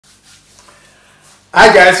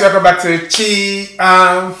Hi guys, welcome back to Chi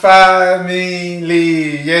and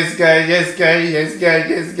Family. Yes guys, yes guys, yes guys,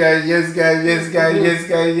 yes guys, yes guys, yes guys, yes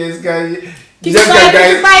guys, yes guys. Keep it pie,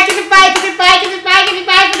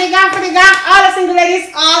 for the gang, all the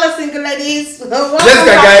single ladies. Yes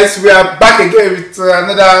guys, we are back again with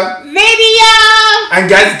another video. And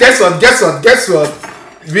guys, guess what?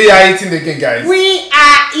 We are eating again, guys. We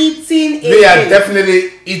are eating again. We are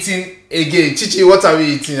definitely eating again. Chichi, what are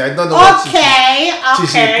we eating? I don't know what Okay.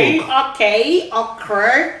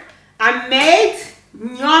 I made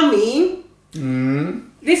yummy.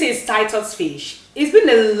 This is Titus fish. It's been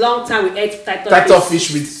a long time we ate Titus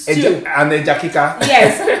fish with an ejakika.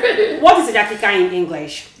 Yes. What is ejakika in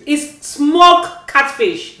English? It's smoked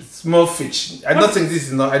catfish. Small fish. I don't think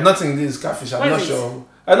this is catfish. I'm not sure.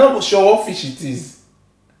 I'm not sure what fish it is.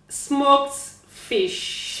 Smoked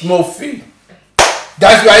fish. Small fish.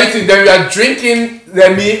 Guys, we are eating, then we are drinking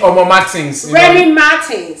Remy or Martins. Remy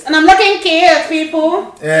Martins. And I'm looking cute,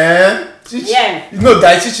 people. Yeah? Chichi, yeah. You know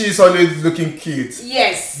that Chichi is always looking cute.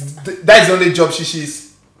 Yes. That is the only job Chichi is.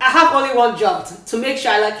 I have only one job, to make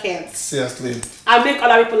sure I look cute. Seriously. I make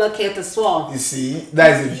other people look cute as well. You see?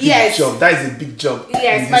 That is a big job. That is a big job.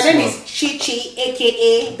 Yes, my name is Chichi,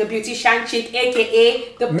 aka the beautician chick,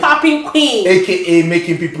 aka the popping queen. AKA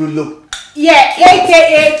making people look. Yeah,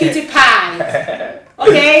 aka Kitty Pie.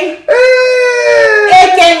 Okay?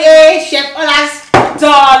 AKA Chef Ola's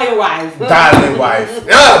darling wife. Darling wife.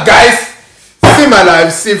 Yeah, guys, see my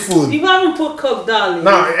life, see food. You haven't put coke, darling.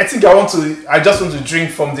 No, I think I just want to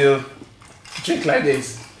drink from the drink like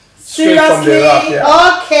this. Seriously? Straight from the wrap, yeah.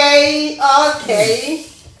 Okay.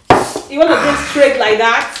 You want to drink straight like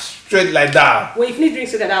that? Straight like that. Well, if you drink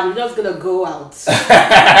straight like that, I'm just gonna go out.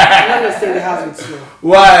 I'm not gonna stay in the house with you.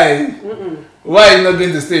 Why? Why are you not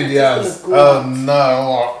going to stay in the house? Oh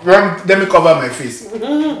no. Let me cover my face.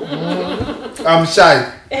 I'm shy.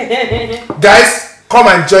 Guys, come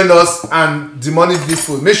and join us and demonic this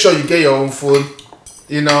food. Make sure you get your own food.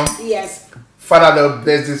 You know? Yes. Father, Lord,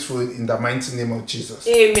 bless this food in the mighty name of Jesus.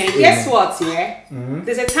 Amen. Guess what, yeah?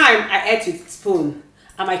 There's a time I ate with spoon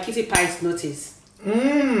and my kitty pies noticed.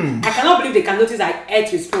 I cannot believe they can notice I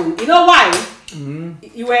ate with spoon. You know why?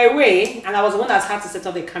 You were away and I was the one that had to set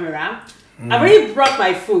up the camera. I already brought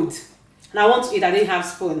my food and I want to eat. I didn't have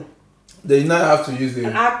spoon. They did not have to use it.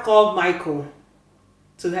 And I called Michael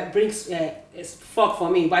to bring a fork for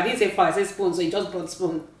me. But I didn't say fork, I said spoon, so he just brought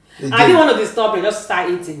spoon. I didn't want to disturb him, just start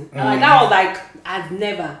eating. That was like, I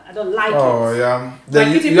don't like it. Oh, yeah.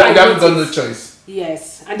 Then you haven't got no choice.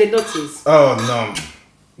 Yes, and they noticed. Oh, no.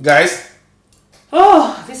 Guys.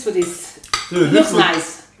 Oh, this food looks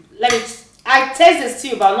nice. I taste the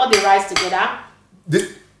stew, but not the rice together.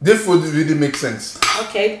 This food really makes sense.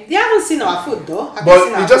 Okay, they haven't seen our food though.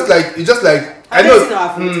 But it's just like I know. Seen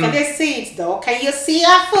our food. Can they see it though? Can you see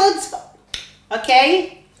our food?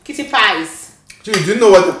 Okay, kitty pies. Do you know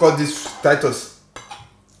what they call this Titus?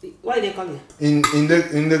 What do they call it? In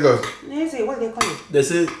Lagos. What do they call it? They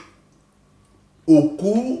say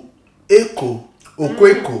Oku Eko.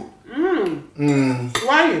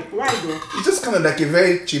 Why though? It's just kind of like a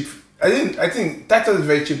very cheap. I think Titus is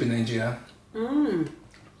very cheap in Nigeria.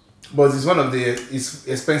 But it's one of it's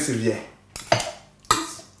expensive, yeah.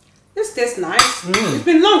 This tastes nice. It's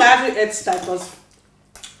been long I haven't ate Titus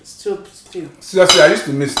stew. Seriously, I used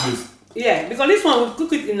to miss this. Yeah, because this one we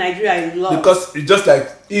cook it in Nigeria a lot. Because it's just like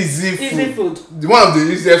easy food. One of the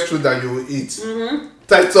easiest food that you will eat.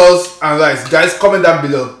 Titus and rice. Guys, comment down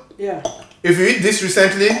below. Yeah. If you eat this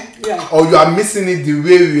recently, or you are missing it the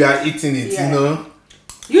way we are eating it, you know.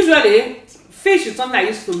 Usually, fish is something I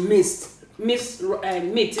used to miss meat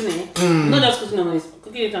in it. Not just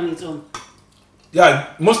cooking it on its own.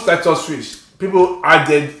 Yeah, most Titus fish, people add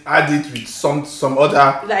it with some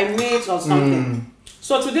other like meat or something.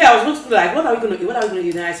 So today I was going to be like, what are we going to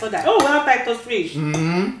eat? And I saw that, we have Titus fish.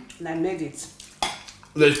 And I made it.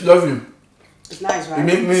 Let's love you. It's nice, right? It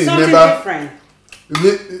made me something remember, different.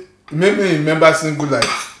 It made me remember single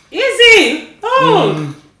life. Easy!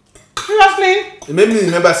 Oh! Seriously? It made me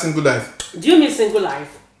remember single life. Do you miss single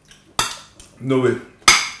life? No way.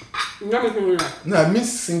 You don't miss single life? No, I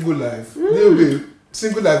miss single life. No way.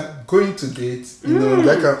 Single life, going to date, you know,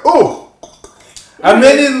 like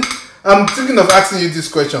I'm thinking of asking you this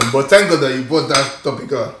question, but thank God that you brought that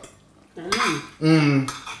topic up. I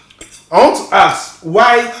want to ask,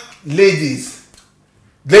 why ladies,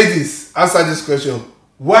 answer this question.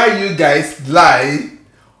 Why you guys lie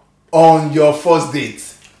on your first date?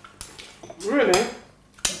 Really?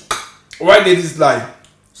 Why ladies lie?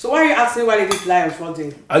 So why are you asking why ladies lie on first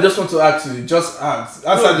date? I just want to ask you. Just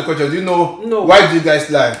answer the question. Do you know? No. Why do you guys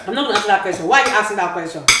lie? I'm not going to answer that question. Why are you asking that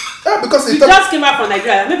question? Yeah, because you just came back from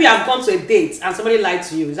Nigeria. Maybe I've gone to a date and somebody lied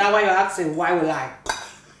to you. Is that why you're asking why we lie?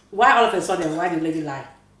 Why all of a sudden? Why did the lady lie?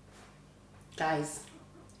 Guys.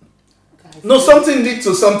 No, something lead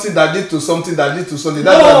to something that lead to something that lead to something.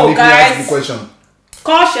 That's why make me ask the question.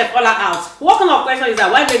 Call Chef Ola out. What kind of question is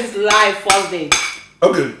that? Why ladies lie first date?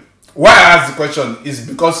 Okay. Why I ask the question is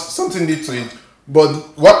because something lead to it. But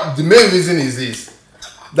what the main reason is this: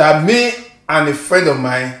 that me and a friend of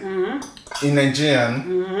mine in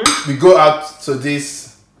Nigerian, we go out to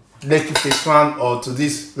this Lekki Phase 1 or to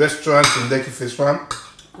this restaurant in Lekki Phase 1,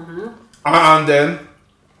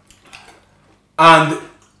 and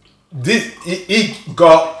this he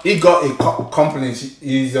got a complaint.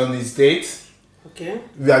 He's on his date. Okay.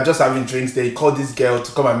 We are just having drinks there. He called this girl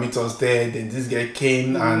to come and meet us there. Then this girl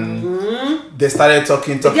came and they started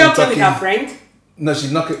talking. The girl came with her friend? No,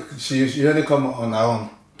 she's not. She only come on her own.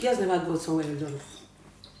 Girls never go somewhere alone.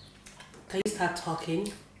 Can you start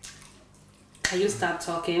talking? Can you start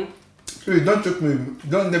talking? Please don't choke me.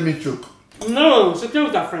 Don't let me choke. No, she came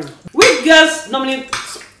with her friend. Which girls normally,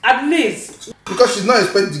 at least? Because she's not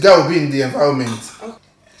expecting the guy will be in the environment. Okay.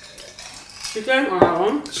 She came on her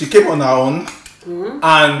own. She came on her own,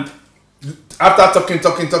 and after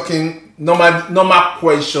talking, normal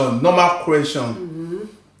question.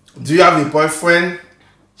 Do you have a boyfriend?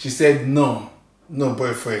 She said no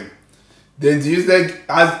boyfriend. Then the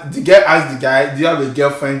girl asked the guy, do you have a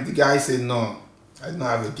girlfriend? The guy said no, I don't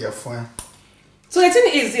have a girlfriend. So the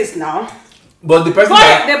thing is this now. But the person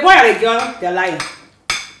the boy and the girl, they're lying.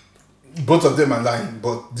 Both of them are lying,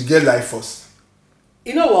 but the girl lied first.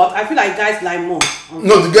 You know what? I feel like guys lie more.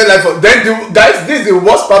 No, the girl lied first. Then guys, this is the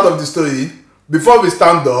worst part of the story. Before we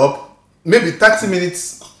stand up, maybe 30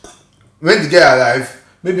 minutes when the girl arrived,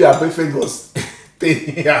 maybe her boyfriend was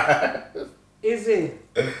staying here. Is it?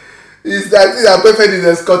 It's like her boyfriend is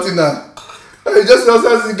escorting her. You just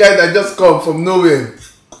also see guy that just come from nowhere.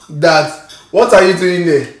 That, what are you doing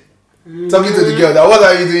there? Talking to the girl. That, what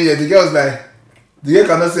are you doing here? The girl was like, the girl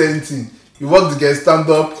cannot say anything. You walk the girl, stand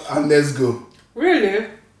up, and let's go. Really?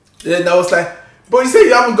 Then I was like, but you say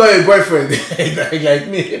you haven't got a boyfriend. like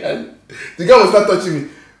me. And the girl was not touching me.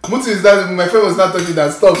 Mutu is that my friend was not touching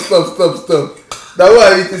that. Stop. That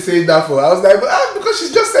what are you saying that for? I was like, because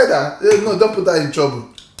she just said that. No, don't put her in trouble.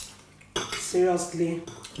 Seriously.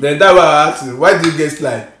 Then that why I asked her, why do you guys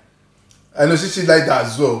lie? I know she lied that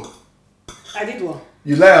as well. I did what?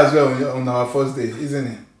 You lie as well on our first day, isn't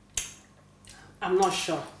it? I'm not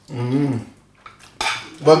sure.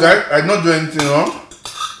 But guys, I not do anything wrong.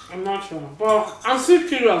 I'm not sure. But I'm still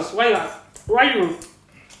curious. Why you?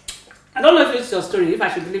 I don't know if it's your story, if I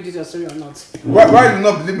should believe this your story or not. Why you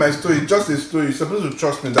not believe my story? It's just a story. You're supposed to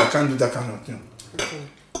trust me that I can't do that kind of thing. Okay.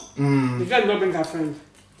 The girl did not bring her friend.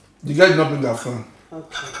 The girl did not bring her friend.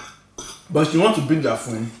 Okay. But she wants to bring her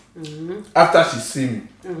friend after she see me.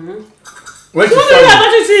 When she saw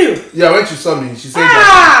me, see you? Yeah, when she saw me, she said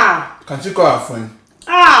that, can she call her friend?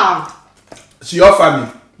 She offered me,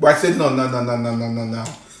 but I said no. I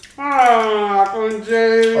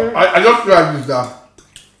just feel like this that.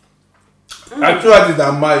 I told her that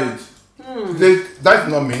I'm married. She said, that's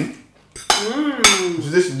not me. She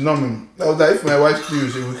said she's not me. I was like, if my wife kill you,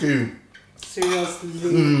 she will kill you. Seriously?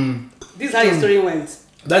 This is how your story went?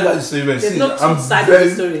 That's how the story went. There's no two sides of the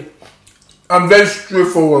story. I'm very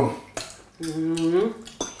straightforward.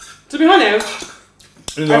 To be honest,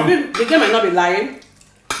 I feel the girl might not be lying.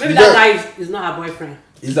 Maybe that guy is not her boyfriend.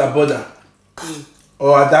 He's her brother.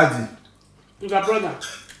 Or her daddy. He's her brother.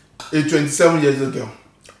 A 27 years old girl.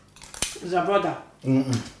 He's her brother.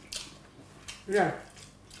 Yeah.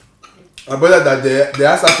 Her brother that they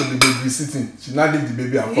asked her to be babysitting. She now leave the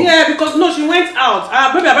baby and come. Yeah, because no, she went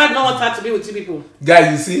out. Maybe her brother don't want her to be with two people.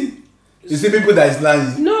 Guys, you see? You see people that is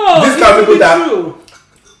lying. No, this kind of people that true.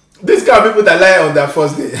 This kind of people that lie on their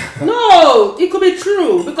first day. No, it could be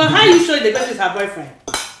true. Because how you show the person is her boyfriend?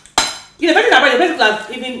 Yeah, the person is her boyfriend. The person could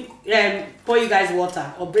have even pour you guys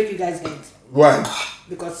water or break you guys' heads. Why?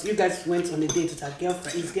 Because you guys went on a date with her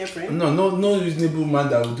girlfriend, his girlfriend. No reasonable man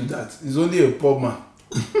that will do that. It's only a poor man.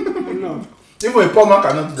 No. Even a poor man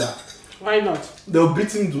cannot do that. Why not? They will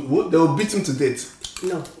beat him to death.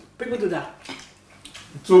 No, people do that.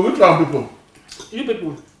 So which kind of people? You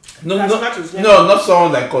people. No, not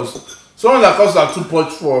someone like us. Someone like us are too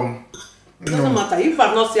much from. It doesn't matter. If you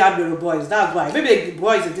have not seen Abiro boys, that's why. Maybe the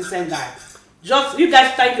boy is a decent guy. Just you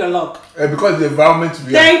guys thank your luck. Because the environment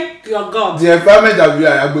we thank your God. The environment that we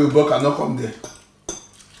are, Abiro cannot come there.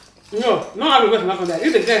 No Abiro cannot come there.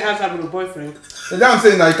 If the girl has Abiro boyfriend. That's what I'm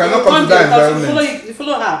saying. Now you cannot come to that environment. You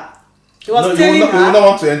follow her. He was telling her. He will not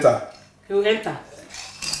want to enter. He will enter.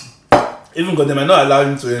 Even because they might not allow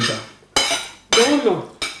him to enter. They won't know.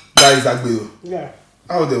 guy is Agbero. Yeah.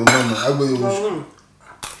 How they will not know? Agbero.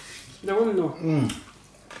 They won't know.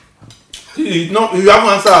 You haven't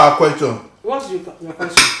answered our question. What's your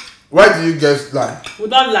question? Why do you guys lie? We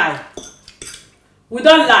don't lie. We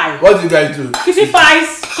don't lie. What do you guys do? Kitty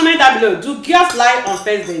pies, comment down below. Do girls lie on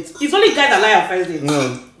first dates? It's only guys that lie on first dates.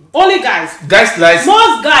 No. Only guys. Guys lie.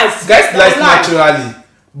 Most guys. Guys lie naturally.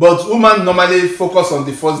 But women normally focus on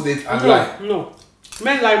the first date and lie. No.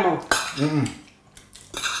 Men lie more.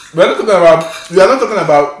 We are not talking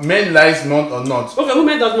about men lies not or not. Okay,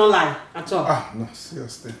 women does not lie at all. Ah, no,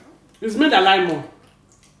 seriously. It's men that lie more.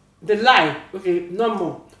 They lie. Okay, not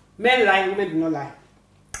more. Men lie, women do not lie.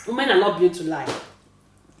 Women are not built to lie.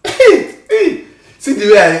 See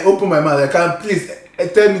the way I open my mouth. I can't. Please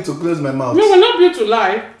tell me to close my mouth. No, we're not built to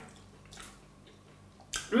lie.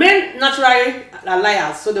 Men naturally are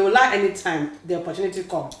liars, so they will lie anytime the opportunity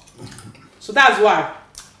comes. So that's why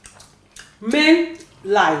men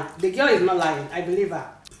lie. The girl is not lying. I believe her.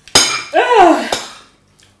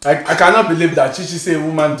 I cannot believe that Chichi say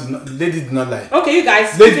lady did not lie. Okay, you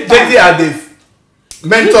guys. Lady are the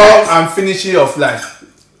mentor and finisher of life.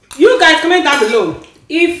 You guys comment down below.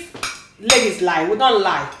 If ladies lie, we don't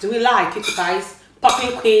lie. Do we lie, kitty pies,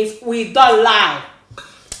 popping queens? We don't lie.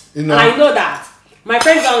 You know. I know that. My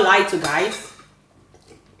friends don't lie to guys.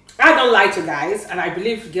 I don't lie to guys, and I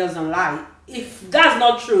believe girls don't lie. If that's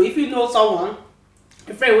not true, if you know someone,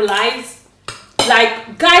 a friend who lies,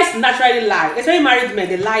 like guys naturally lie. Especially married men,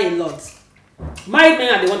 they lie a lot. Married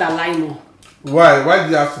men are the ones that lie more. Why? Why do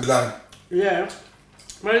you have to lie? Yeah.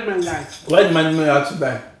 Married men lie. Why do married men have to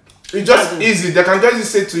lie? It's just easy. They can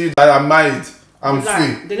just say to you that I'm married. I'm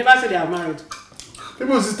free. They never say they are married.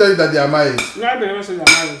 People still tell you that they are married. Married men never say they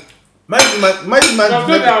are married.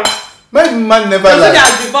 Married man never lie. They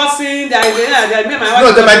are divorcing. They are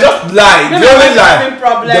no, they might just lie. They only lie.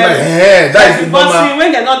 Problem. They might, that is normal.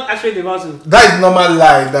 When they're not actually divorcing. That is normal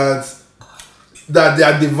lie. That they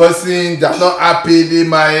are divorcing. They are not happily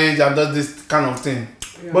married and all this kind of thing.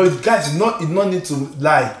 Yeah. But guys, you don't need to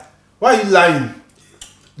lie. Why are you lying?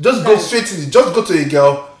 Just go straight to it. Just go to a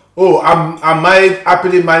girl. Oh, I'm married,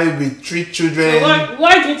 happily married with 3 children. So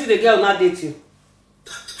why do you think the girl not date you?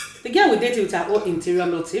 The girl will date you with her own interior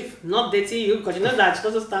motive, not dating you because you know that she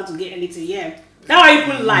doesn't stand to get anything here. That's why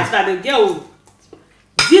people lie, so that the girl will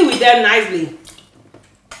deal with them nicely.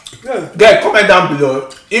 Good. Guys, comment down below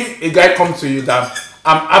if a guy comes to you that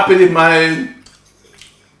I'm happily married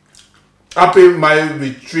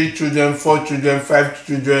with 3 children, 4 children, 5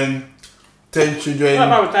 children, 10 children. What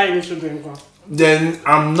about retiring any children? Then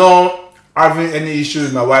I'm not having any issue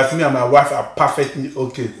with my wife. Me and my wife are perfectly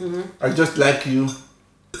okay. I just like you.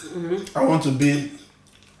 I want to be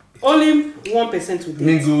only 1% with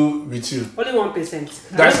mingle with you. Only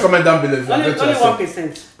 1%. Guys, comment down below if you only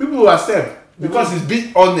 1%. People will accept because it's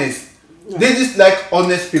being honest. Yeah. They just like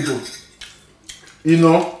honest people. You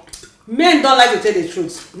know. Men don't like to tell the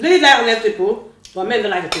truth. Ladies like honest people, but men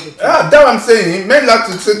don't like to tell the truth. Yeah, that's what I'm saying. Men like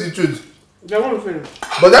to say the truth. They won't feel it.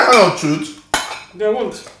 But that kind of truth. They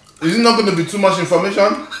won't. Is it not going to be too much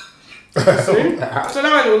information? See? So that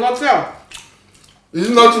one you will not tell. Is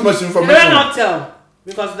it not too much information? They will not tell.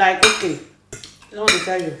 Because like, okay, I don't want to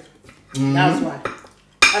tell you. That's why.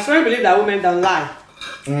 I strongly believe that women don't lie.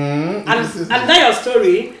 And that your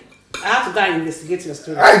story, I have to go and investigate your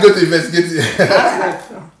story. I go to investigate it.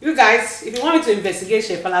 You guys, if you want me to investigate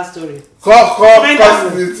Shefala's story, call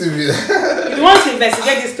TV. If you want to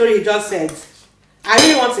investigate this story he just said, I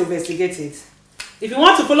really want to investigate it. If you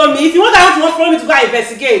want to follow me, if you want to follow me to go and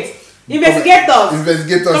investigate us.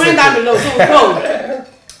 Comment down below. So we'll go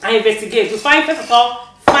and investigate. To find, first of all,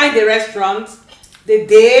 find the restaurant, the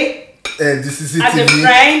day, the CCTV, and the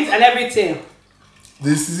friends and everything.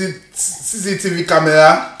 The CCTV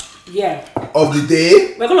camera. Yeah. Of the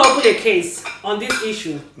day. We're going to open a case on this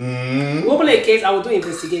issue. We'll open a case. I will do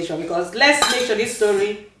investigation because let's make sure this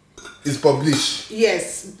story is published.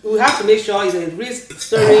 Yes, we have to make sure it's a real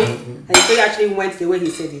story and the story actually went the way he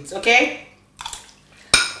said it. Okay,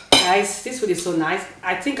 guys, this food is so nice.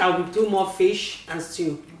 I think I will do more fish and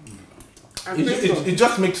stew. It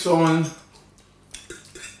just makes someone.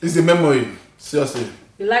 It's a memory. Seriously.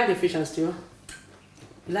 You like the fish and stew?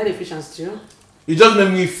 You like the fish and stew? It just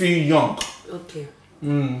made me feel young. Okay.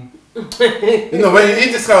 You know, when you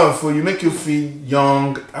eat this kind of food, you make you feel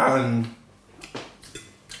young and.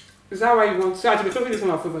 Is that why you want to actually be this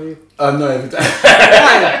one for you? No, every time.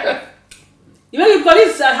 Why? You know, because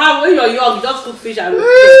this how when you're young, you just cook fish and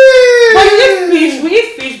but you eat fish, we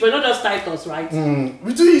eat fish, but not just Titus, right?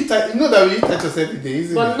 We do eat Titus. You know that we eat Titus every day,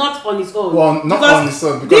 isn't but it? not on its own. Well, not on its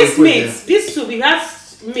own. This meat, this soup, it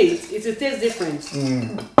has meat, it tastes different.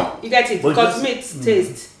 You get it? Because meat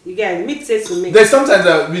tastes You get meat says to mix. There's sometimes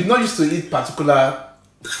that we're not used to eat particular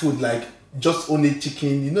food like just only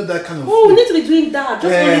chicken. You know that kind of Oh, food. we need to be doing that.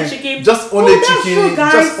 Just only chicken. Just only chicken. True,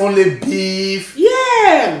 guys. Just only beef.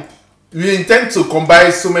 Yeah. We intend to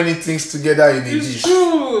combine so many things together in a dish. It's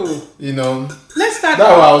true. You know. Let's start. That's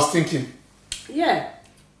what I was thinking. Yeah.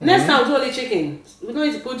 Next time we'll do only chicken. We don't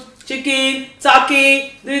need to put chicken,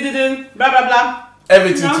 turkey, blah blah blah.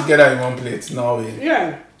 Everything together in one plate. No way.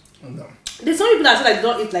 Yeah. No. There's some people that say like they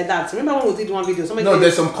don't eat like that. Remember when we did one video? No,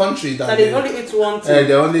 there's some country that they only eat one thing.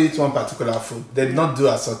 They only eat one particular food. They do not do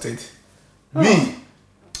assorted. Me,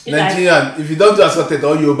 Nigerian, if you don't do assorted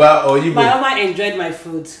or Yoruba or Igbo. My husband enjoyed my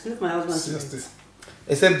food. Look, my husband. Seriously.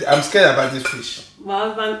 Except I'm scared about this fish. My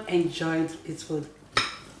husband enjoyed his food.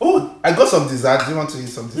 Oh, I got some dessert. Do you want to eat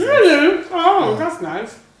some dessert? Really? Oh, that's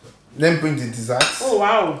nice. Then bring the dessert. Oh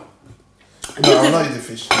wow. No, I'll not eat the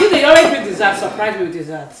fish. They always bring dessert. Surprise me with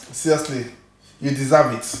dessert. Seriously, you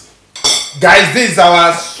deserve it, guys. This is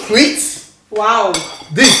our sweet. Wow.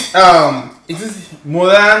 This it is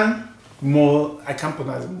Moran. I can't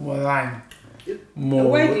pronounce it. Moran.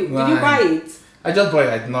 Where did you buy it? I just bought it.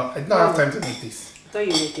 I did not have time to make this. I thought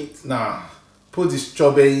you make it. Nah. Put the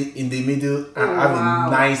strawberry in the middle and have a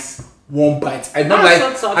nice warm bite. I not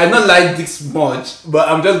like this much, but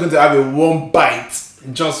I'm just going to have a warm bite.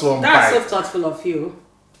 Just one bite. That's so thoughtful of you.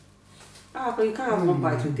 Ah, but you can't have one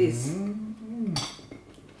bite with this.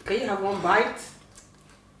 Can you have one bite?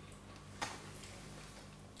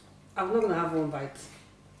 I'm not gonna have one bite.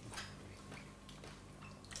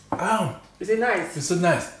 Ow. Is it nice? It's so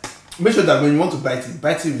nice. Make sure that when you want to bite it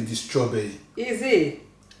with the strawberry. Easy.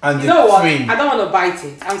 And you know what? I don't want to bite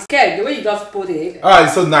it. I'm scared. The way you just put it. Oh,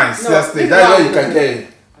 it's so nice. No, seriously. That's what you can get.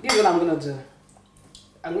 This is what I'm gonna do.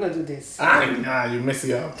 I'm gonna do this. Nah, you mess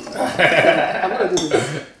it up. I'm gonna do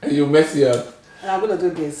this. You mess it up. And I'm gonna do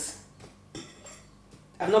this.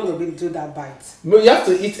 I'm not gonna be able to do that bite. No, you have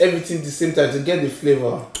to eat everything at the same time to get the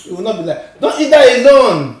flavor. You will not be like, don't eat that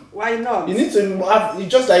alone. Why not? You need to have. You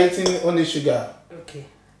just like eating only sugar. Okay,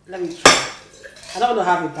 let me try. I don't want to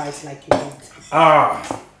have a bite like you did. Ah.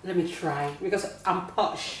 Let me try because I'm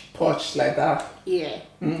posh. Posh like that. Yeah.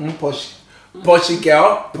 Posh. Poshy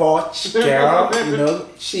girl. Posh girl. You know,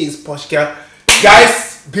 she is posh girl.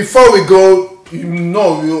 Guys, before we go, you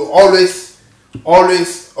know, we always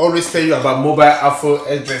tell you about Mobile Afro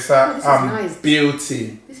Hairdresser and nice.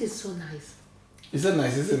 Beauty. This is so nice. Is that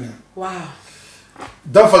nice, isn't it? Wow.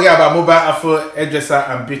 Don't forget about Mobile Afro Hairdresser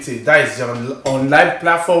and Beauty. That is your online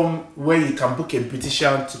platform where you can book a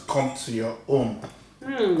beautician to come to your home.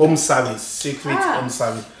 Home service, secret home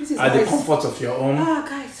service at the comfort of your home.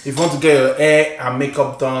 Guys. If you want to get your hair and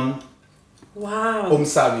makeup done, wow, home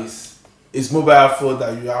service. It's Mobile Afro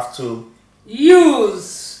that you have to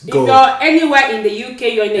use. Go. If you're anywhere in the UK,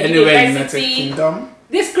 you're in the anywhere university, United Kingdom.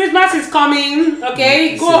 This Christmas is coming,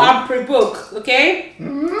 okay? Go and pre-book, okay?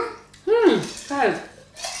 Guys,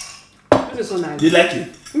 this is so nice. You like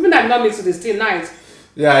it? Even though I'm not mixed with it, it's still nice.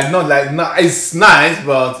 Yeah, it's not like it's nice,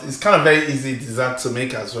 but it's kind of very easy dessert to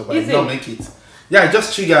make as well. But I don't make it. Yeah,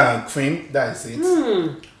 just sugar and cream. That is it.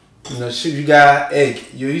 You know, sugar, egg.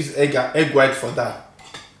 You use egg white for that,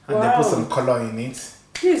 and then put some color in it.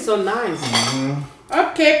 This is so nice.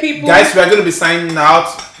 Okay, people. Guys, we are going to be signing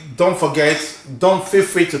out. Don't forget. Don't feel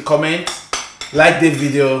free to comment, like the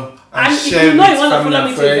video, and share if you know with you want to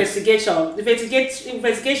family follow me and to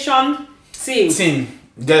investigation team.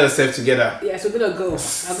 Get yourself together. Yes, we're gonna go.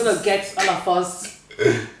 I'm gonna get all of us.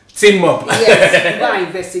 Team up. Yes, go and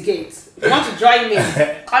investigate. If you want to join me,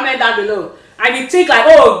 comment down below. And you think like,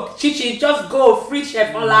 oh, Chichi, just go free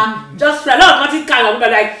Chef Ola. Just a lot of nothing kind of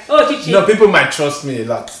people like, oh, Chichi. No, people might trust me a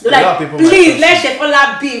lot. They're like, please let Chef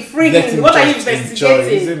Ola be free. What are you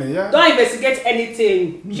investigating? Don't investigate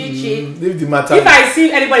anything, Chichi. Leave the matter. If I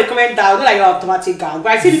see anybody comment down, not like your automatic gang,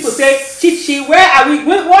 but I see people say, Chichi, where are we?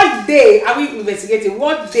 What day are we investigating?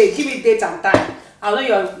 What day? Give me date and time. I'll know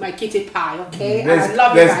you're my kitty pie, okay? I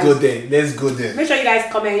love you guys. Let's go there. Make sure you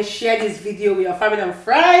guys comment and share this video with your family and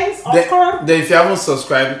friends. Then if you haven't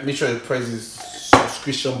subscribed, make sure you press the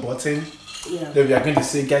subscription button. Yeah. Then we are going to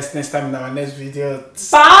see you guys next time in our next video.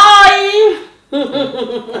 Bye!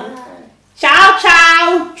 Bye. Ciao,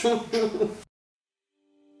 ciao!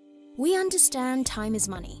 We understand time is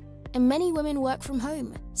money, and many women work from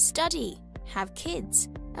home, study, have kids,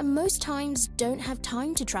 and most times don't have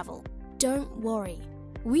time to travel. Don't worry,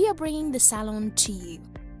 we are bringing the salon to you,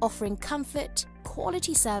 offering comfort,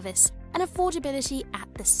 quality service, and affordability at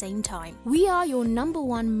the same time. We are your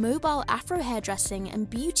 #1 mobile Afro hairdressing and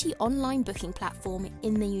beauty online booking platform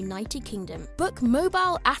in the United Kingdom. Book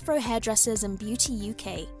mobile Afro hairdressers and beauty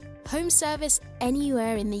UK. Home service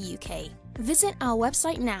anywhere in the UK. Visit our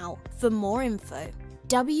website now for more info.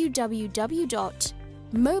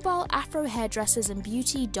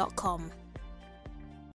 www.mobileafrohairdressersandbeauty.com